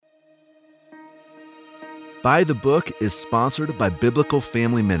By the Book is sponsored by Biblical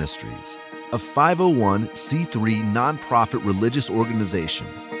Family Ministries, a 501c3 nonprofit religious organization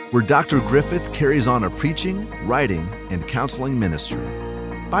where Dr. Griffith carries on a preaching, writing, and counseling ministry.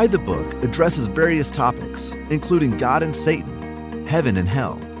 By the Book addresses various topics, including God and Satan, heaven and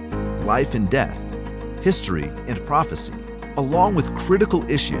hell, life and death, history and prophecy, along with critical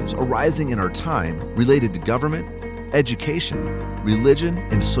issues arising in our time related to government, education, religion,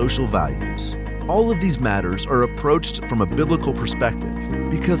 and social values. All of these matters are approached from a biblical perspective,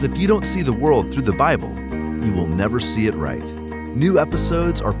 because if you don't see the world through the Bible, you will never see it right. New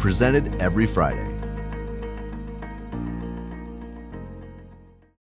episodes are presented every Friday.